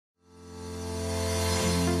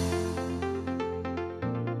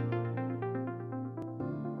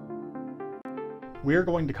We are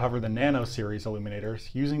going to cover the Nano Series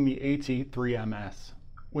Illuminators using the AT3MS.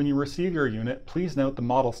 When you receive your unit, please note the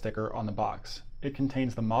model sticker on the box. It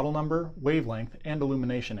contains the model number, wavelength, and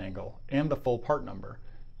illumination angle, and the full part number.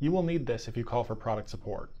 You will need this if you call for product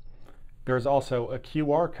support. There is also a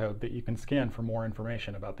QR code that you can scan for more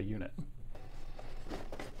information about the unit.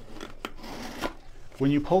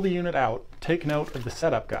 When you pull the unit out, take note of the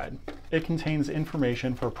setup guide. It contains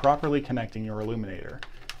information for properly connecting your illuminator.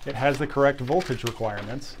 It has the correct voltage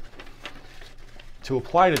requirements to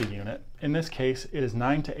apply to the unit. In this case, it is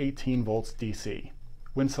 9 to 18 volts DC.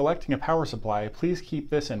 When selecting a power supply, please keep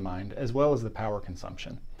this in mind, as well as the power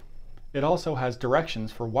consumption. It also has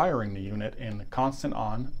directions for wiring the unit in constant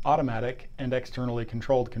on, automatic, and externally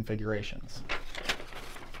controlled configurations.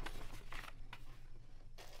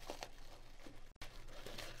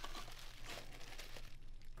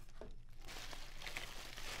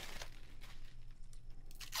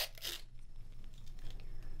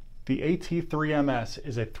 The AT3MS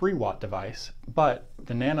is a 3-watt device, but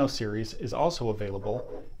the Nano series is also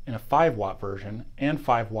available in a 5-watt version and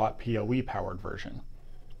 5-watt PoE powered version.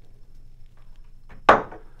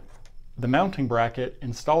 The mounting bracket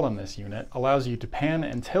installed on this unit allows you to pan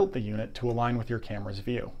and tilt the unit to align with your camera's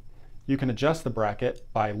view. You can adjust the bracket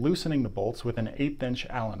by loosening the bolts with an 1/8"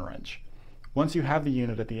 Allen wrench. Once you have the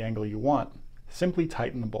unit at the angle you want, simply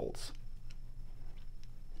tighten the bolts.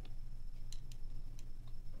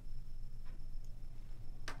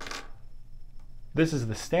 This is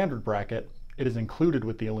the standard bracket. It is included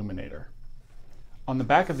with the illuminator. On the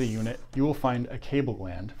back of the unit, you will find a cable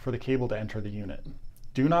gland for the cable to enter the unit.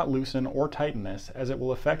 Do not loosen or tighten this, as it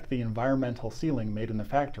will affect the environmental sealing made in the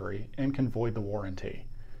factory and can void the warranty.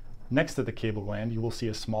 Next to the cable gland, you will see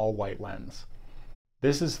a small white lens.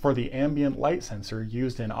 This is for the ambient light sensor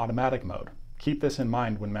used in automatic mode. Keep this in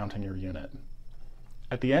mind when mounting your unit.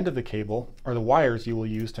 At the end of the cable are the wires you will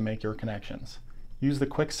use to make your connections. Use the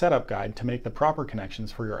quick setup guide to make the proper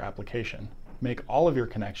connections for your application. Make all of your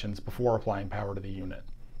connections before applying power to the unit.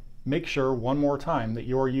 Make sure one more time that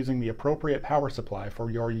you are using the appropriate power supply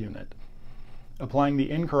for your unit. Applying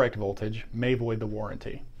the incorrect voltage may void the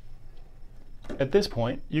warranty. At this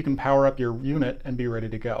point, you can power up your unit and be ready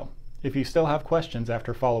to go. If you still have questions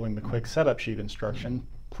after following the quick setup sheet instruction,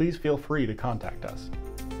 please feel free to contact us.